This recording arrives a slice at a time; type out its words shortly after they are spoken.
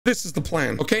This is the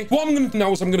plan, okay? What I'm gonna do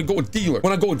now is I'm gonna go a dealer.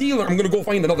 When I go a dealer, I'm gonna go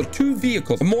find another 2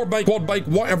 vehicles, a motorbike, quad bike,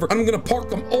 whatever, and I'm gonna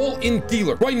park them all in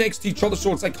dealer, right next to each other,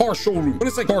 so it's like car showroom. When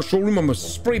it's like car showroom, I'm gonna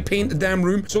spray paint the damn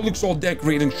room so it looks all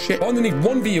decorated and shit. But underneath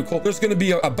one vehicle, there's gonna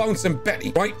be a bouncing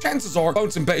Betty, right? Chances are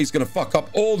bouncing Betty's gonna fuck up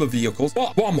all the vehicles.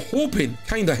 But what I'm hoping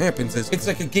kinda happens is it's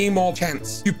like a game all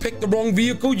chance. You pick the wrong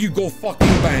vehicle, you go fucking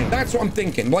bang. That's what I'm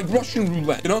thinking, like Russian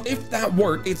roulette, you know? If that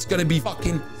worked, it's gonna be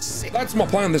fucking sick. That's my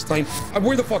plan this time.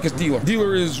 Where the fuck is dealer?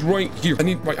 Dealer is right here. I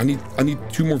need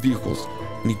 2 more vehicles.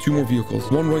 I need 2 more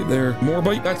vehicles. One right there.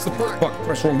 Motorbike. That's the first. Fuck,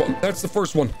 press wrong button. That's the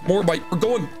first one. Motorbike. We're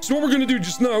going. So what we're gonna do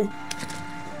just now,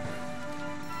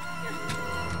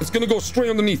 it's gonna go straight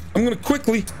underneath. I'm gonna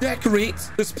quickly decorate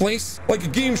this place like a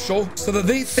game show so that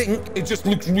they think it just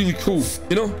looks really cool.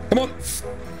 You know? Come on.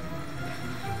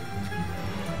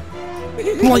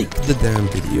 Like the damn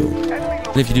video.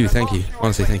 And if you do, thank you.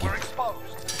 Honestly, thank you.